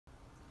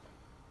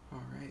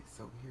Alright,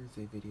 so here's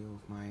a video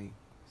of my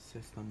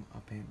system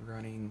up and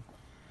running.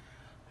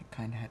 I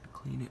kind of had to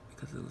clean it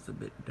because it was a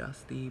bit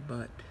dusty,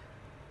 but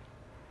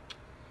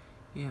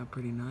yeah,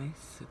 pretty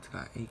nice. It's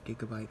got 8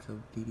 gigabytes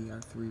of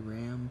DDR3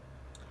 RAM,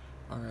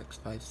 RX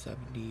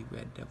 570,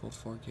 Red Devil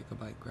 4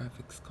 gigabyte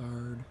graphics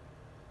card.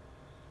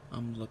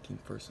 I'm looking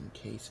for some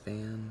case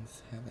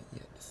fans, haven't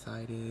yet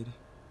decided.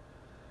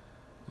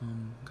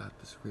 Got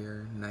this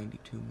rear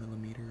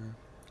 92mm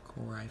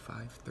Core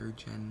i5 3rd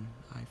Gen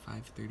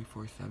i5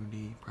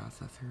 3470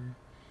 processor,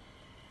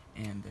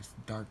 and this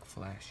dark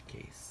flash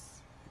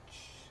case, which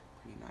is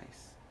pretty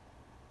nice.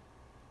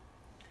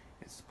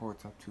 It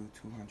supports up to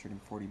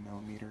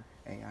 240mm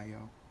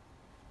AIO.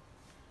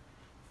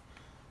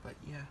 But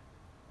yeah,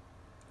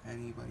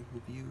 anybody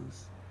who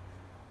views,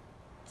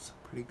 it's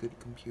a pretty good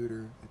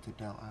computer. It's a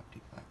Dell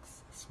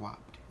Optiplex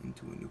swapped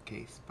into a new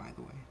case, by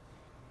the way.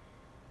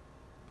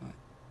 But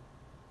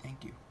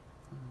thank you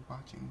for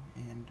watching,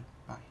 and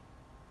bye.